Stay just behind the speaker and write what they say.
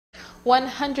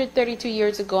132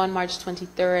 years ago, on March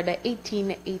 23,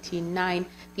 1889,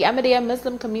 the Ahmadiyya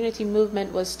Muslim community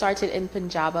movement was started in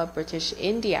Punjab, British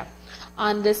India.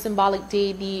 On this symbolic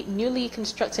day, the newly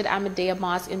constructed Ahmadiyya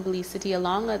Mosque in Belize City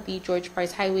along the George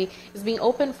Price Highway is being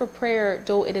opened for prayer,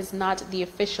 though it is not the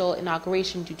official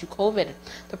inauguration due to COVID.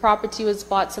 The property was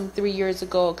bought some 3 years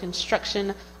ago.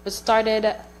 Construction was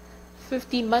started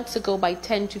 15 months ago by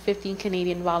 10 to 15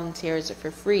 Canadian volunteers for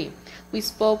free. We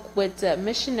spoke with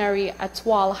missionary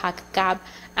Atwal Hakgab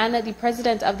and the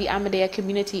president of the Ahmadiyya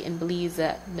community in Belize,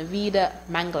 Naveed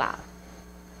Mangla.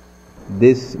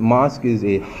 This mosque is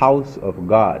a house of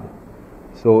God.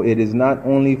 So it is not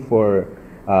only for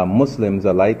Muslims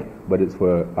alike, but it's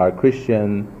for our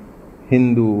Christian,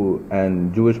 Hindu,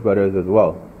 and Jewish brothers as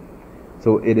well.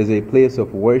 So it is a place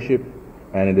of worship,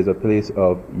 and it is a place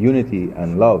of unity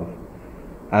and love.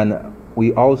 And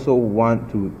we also want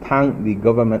to thank the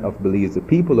government of Belize, the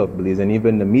people of Belize, and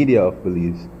even the media of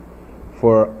Belize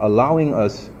for allowing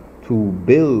us to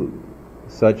build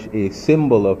such a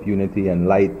symbol of unity and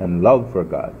light and love for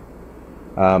God.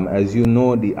 As you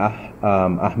know, the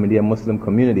Ahmadiyya Muslim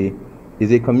community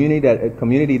is a community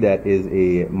that is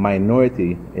a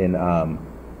minority in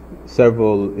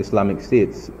several Islamic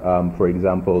states, for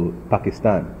example,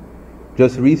 Pakistan.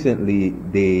 Just recently,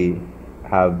 they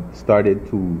have started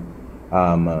to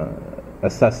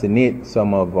assassinate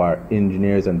some of our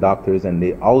engineers and doctors, and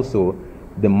they also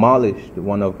demolished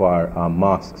one of our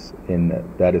mosques in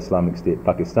that Islamic state,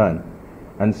 Pakistan.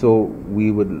 And so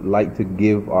we would like to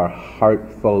give our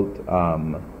heartfelt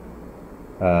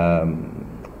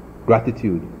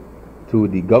gratitude to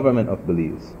the government of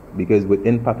Belize, because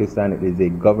within Pakistan it is a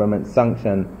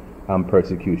government-sanctioned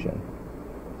persecution.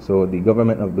 So the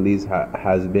government of Belize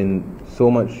has been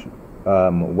so much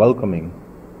welcoming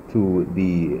to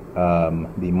the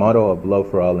motto of love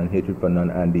for all and hatred for none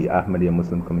and the Ahmadiyya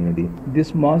Muslim community.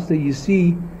 This mosque that you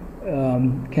see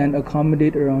can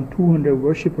accommodate around 200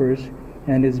 worshippers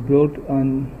and is built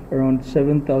on around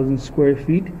 7,000 square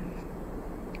feet.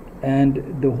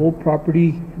 And the whole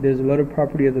property, there's a lot of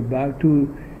property at the back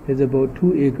too, is about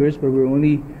 2 acres, but we're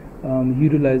only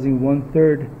utilizing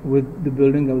 1/3 with the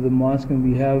building of the mosque, and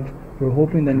we're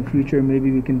hoping that in the future maybe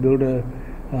we can build a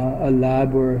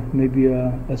lab or maybe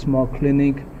a small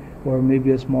clinic or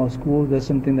maybe a small school. That's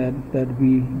something that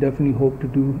we definitely hope to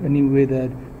do any way that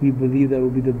we believe that will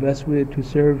be the best way to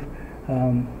serve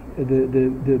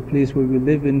the place where we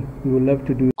live in. We would love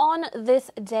to do. On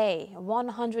this day,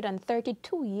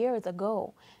 132 years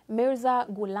ago, Mirza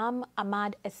Ghulam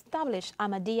Ahmad established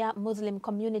Ahmadiyya Muslim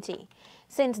community.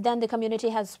 Since then, the community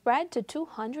has spread to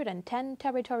 210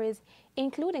 territories,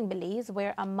 including Belize,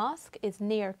 where a mosque is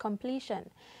near completion.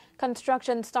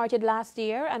 Construction started last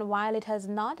year, and while it has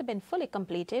not been fully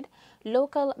completed,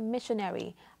 local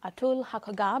missionary Atul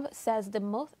Hakgab says the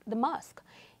mosque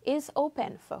is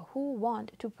open for who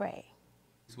want to pray.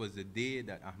 This was the day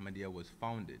that Ahmadiyya was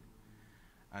founded,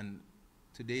 and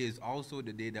today is also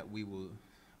the day that we will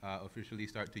officially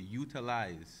start to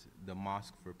utilize the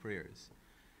mosque for prayers.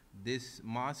 This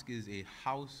mosque is a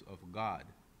house of God,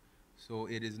 so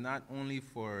it is not only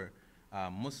for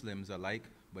Muslims alike,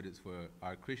 but it's for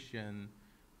our Christian,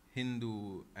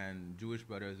 Hindu, and Jewish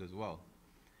brothers as well.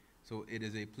 So it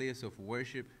is a place of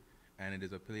worship, and it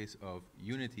is a place of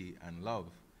unity and love.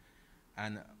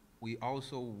 And we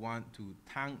also want to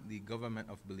thank the government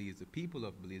of Belize, the people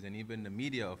of Belize, and even the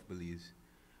media of Belize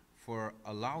for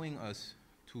allowing us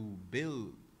to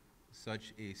build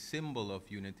such a symbol of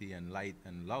unity and light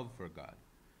and love for God.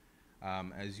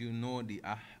 As you know, the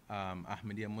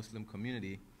Ahmadiyya Muslim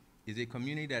community is a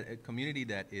community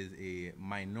that is a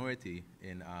minority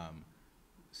in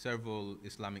several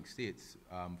Islamic states,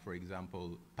 for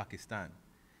example, Pakistan.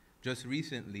 Just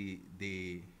recently,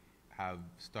 they have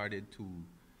started to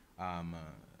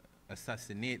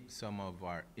assassinate some of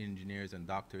our engineers and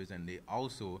doctors, and they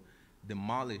also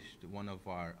demolished one of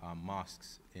our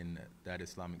mosques in that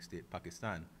Islamic state,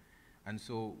 Pakistan. And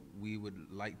so we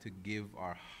would like to give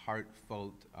our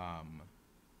heartfelt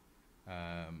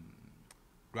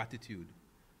gratitude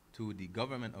to the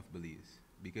government of Belize,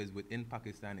 because within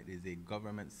Pakistan it is a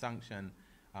government-sanctioned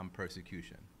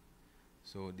persecution.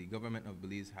 So the government of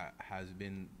Belize has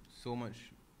been so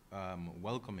much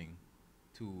welcoming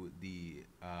to the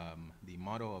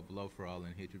motto of love for all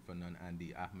and hatred for none and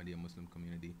the Ahmadiyya Muslim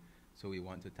community. So we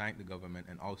want to thank the government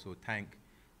and also thank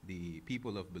the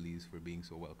people of Belize for being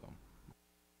so welcome.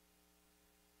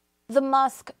 The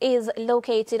mosque is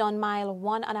located on mile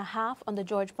 1.5 on the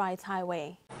George Price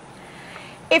Highway.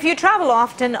 If you travel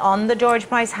often on the George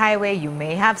Price Highway, you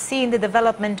may have seen the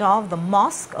development of the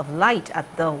Mosque of Light at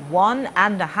the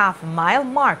 1.5 mile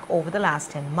mark over the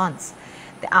last 10 months.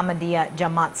 The Ahmadiyya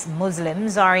Jemaat's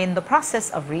Muslims are in the process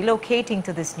of relocating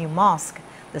to this new mosque,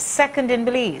 the second in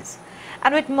Belize.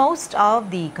 And with most of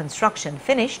the construction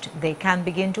finished, they can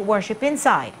begin to worship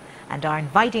inside and are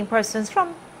inviting persons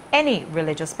from any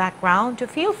religious background to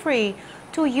feel free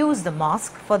to use the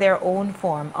mosque for their own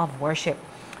form of worship.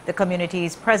 The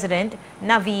community's president,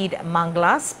 Naveed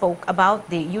Mangla, spoke about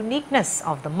the uniqueness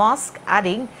of the mosque,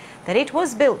 adding that it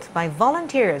was built by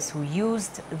volunteers who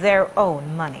used their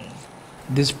own money.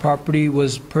 This property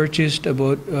was purchased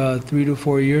about 3 to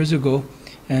 4 years ago,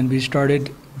 and we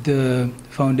started the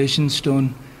foundation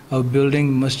stone of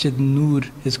building Masjid Noor.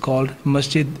 Is called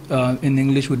Masjid in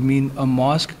English would mean a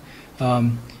mosque,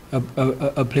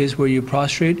 a place where you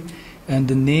prostrate. And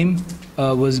the name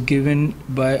was given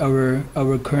by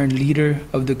our current leader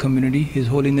of the community, His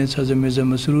Holiness Hazrat Mirza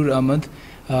Masroor Ahmad,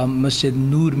 Masjid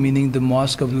Noor, meaning the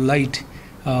Mosque of Light,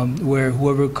 where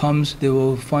whoever comes, they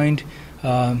will find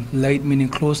light, meaning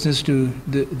closeness to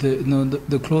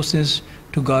the closeness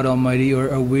to God Almighty, or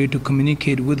a way to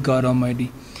communicate with God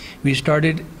Almighty. We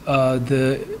started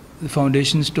the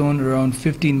foundation stone around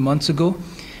 15 months ago,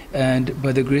 and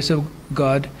by the grace of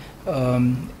God,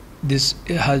 this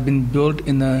has been built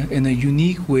in a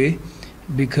unique way,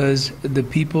 because the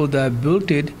people that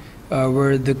built it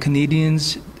were the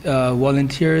Canadians,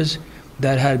 volunteers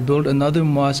that had built another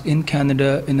mosque in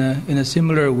Canada in a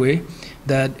similar way.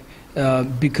 That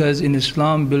because in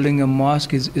Islam, building a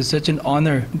mosque is such an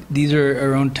honor. These are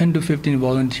around 10 to 15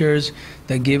 volunteers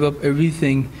that gave up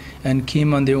everything and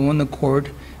came on their own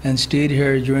accord and stayed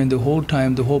here during the whole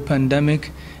time, the whole pandemic,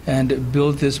 and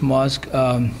built this mosque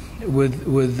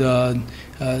with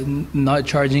not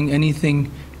charging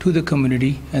anything to the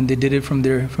community, and they did it from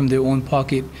their own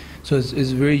pocket. So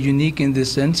it's very unique in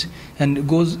this sense, and it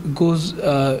goes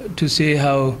to say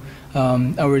how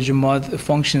our Jemaat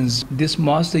functions. This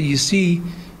mosque that you see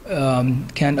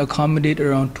can accommodate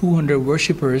around 200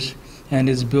 worshippers, and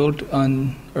is built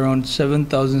on around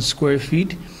 7,000 square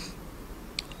feet.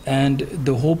 And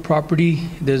the whole property,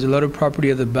 there's a lot of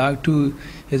property at the back too,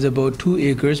 is about 2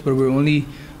 acres, but we're only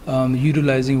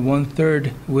utilizing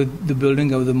 1/3 with the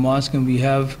building of the mosque, and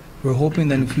we're hoping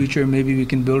that in the future maybe we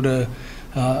can build a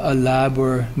lab,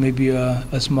 or maybe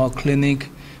a small clinic,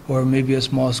 or maybe a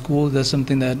small school. That's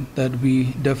something that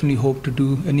we definitely hope to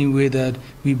do any way that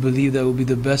we believe that will be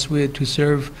the best way to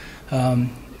serve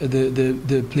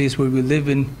the place where we live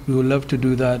in. We would love to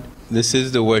do that. This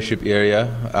is the worship area.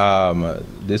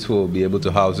 This will be able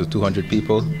to house 200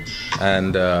 people,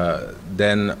 and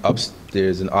then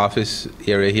there's an office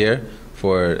area here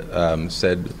for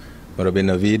said Murabi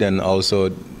Naveed, and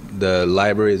also the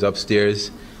library is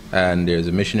upstairs, and there's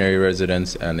a missionary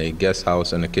residence and a guest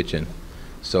house and a kitchen.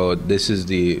 So this is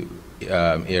the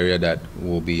area that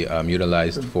will be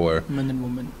utilized for men and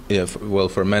women. Yeah,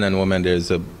 for men and women,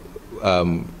 there's a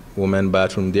women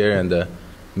bathroom there and a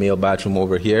male bathroom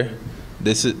over here.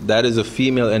 That is a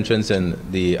female entrance, and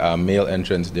the male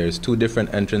entrance. There's 2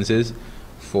 different entrances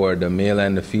for the male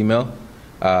and the female.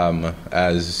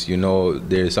 As you know,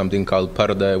 there's something called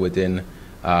parda within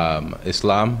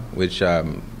Islam, which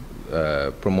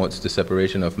promotes the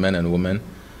separation of men and women.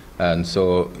 And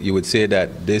so you would say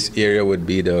that this area would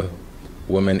be the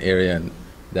women area, and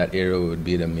that area would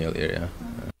be the male area.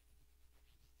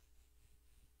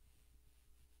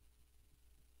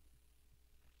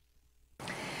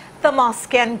 The mosque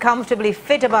can comfortably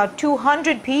fit about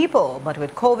 200 people, but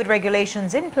with COVID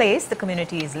regulations in place, the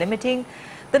community is limiting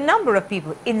the number of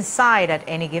people inside at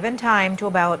any given time to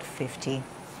about 50.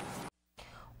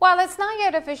 While it's not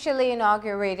yet officially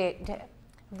inaugurated,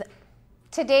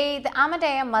 today the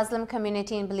Ahmadiyya Muslim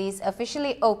community in Belize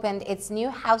officially opened its new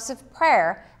house of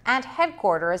prayer and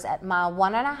headquarters at mile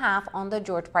 1.5 on the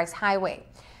George Price Highway.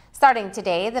 Starting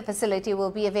today, the facility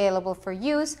will be available for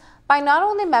use by not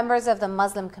only members of the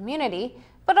Muslim community,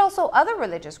 but also other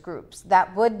religious groups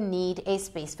that would need a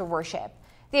space for worship.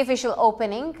 The official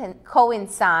opening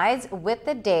coincides with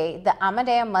the day the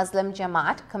Ahmadiyya Muslim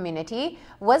Jemaat community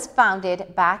was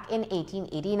founded back in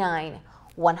 1889,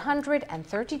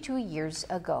 132 years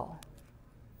ago.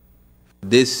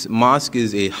 This mosque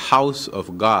is a house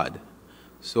of God.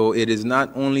 So it is not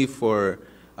only for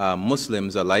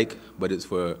Muslims alike, but it's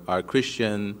for our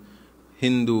Christian,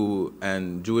 Hindu,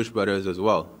 and Jewish brothers as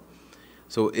well.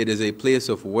 So it is a place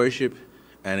of worship,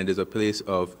 and it is a place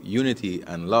of unity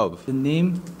and love. The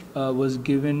name was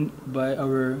given by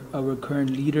our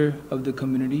current leader of the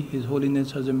community, His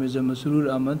Holiness Hazrat Mirza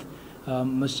Masroor Ahmad,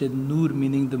 Masjid Noor,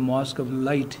 meaning the Mosque of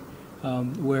Light,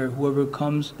 where whoever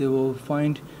comes, they will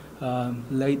find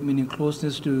light, meaning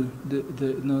closeness to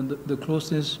the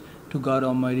closeness to God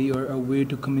Almighty, or a way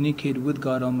to communicate with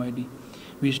God Almighty.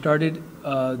 We started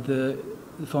the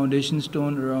foundation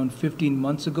stone around 15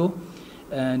 months ago,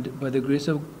 and by the grace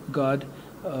of God,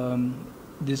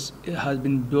 this has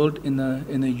been built in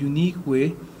a unique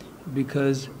way,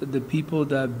 because the people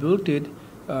that built it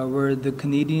were the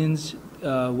Canadians,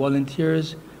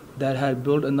 volunteers that had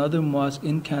built another mosque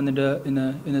in Canada in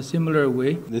a similar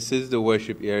way. This is the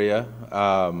worship area.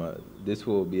 This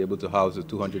will be able to house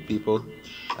 200 people,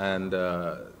 and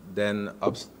then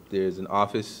upstairs there's an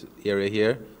office area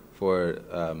here for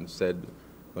said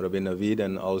Rabbi Naveed,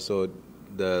 and also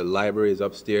the library is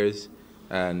upstairs,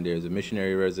 and there's a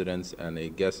missionary residence and a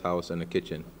guest house and a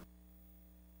kitchen.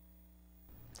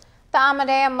 The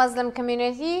Ahmadiyya Muslim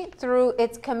community, through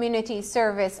its community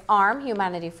service arm,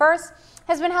 Humanity First,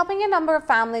 has been helping a number of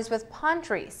families with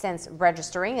pantry since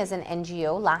registering as an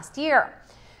NGO last year.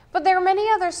 But there are many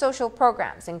other social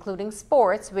programs, including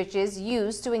sports, which is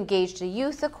used to engage the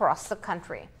youth across the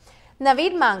country.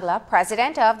 Naveed Mangla,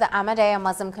 president of the Ahmadiyya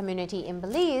Muslim community in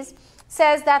Belize,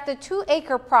 says that the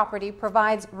 2-acre property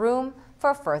provides room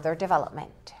for further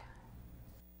development.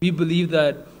 We believe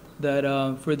that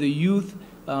for the youth,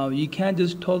 you can't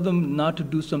just tell them not to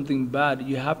do something bad.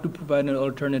 You have to provide an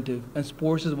alternative, and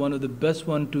sports is one of the best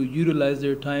ones to utilize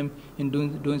their time in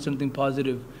doing something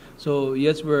positive. So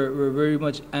yes, we're very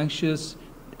much anxious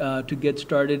to get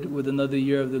started with another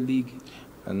year of the league.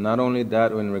 And not only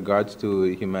that, in regards to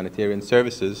humanitarian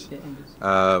services,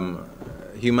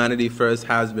 Humanity First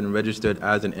has been registered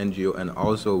as an NGO, and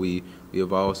also we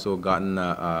have also gotten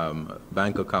a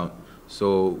bank account.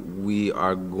 So we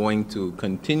are going to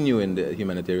continue in the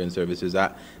humanitarian services.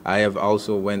 I have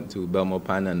also went to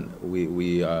Belmopan, and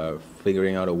we are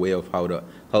figuring out a way of how to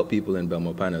help people in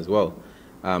Belmopan as well.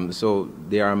 So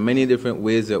there are many different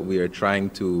ways that we are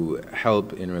trying to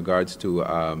help in regards to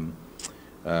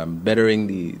bettering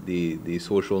the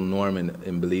social norm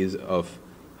in Belize of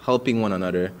helping one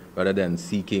another rather than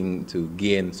seeking to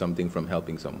gain something from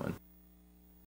helping someone.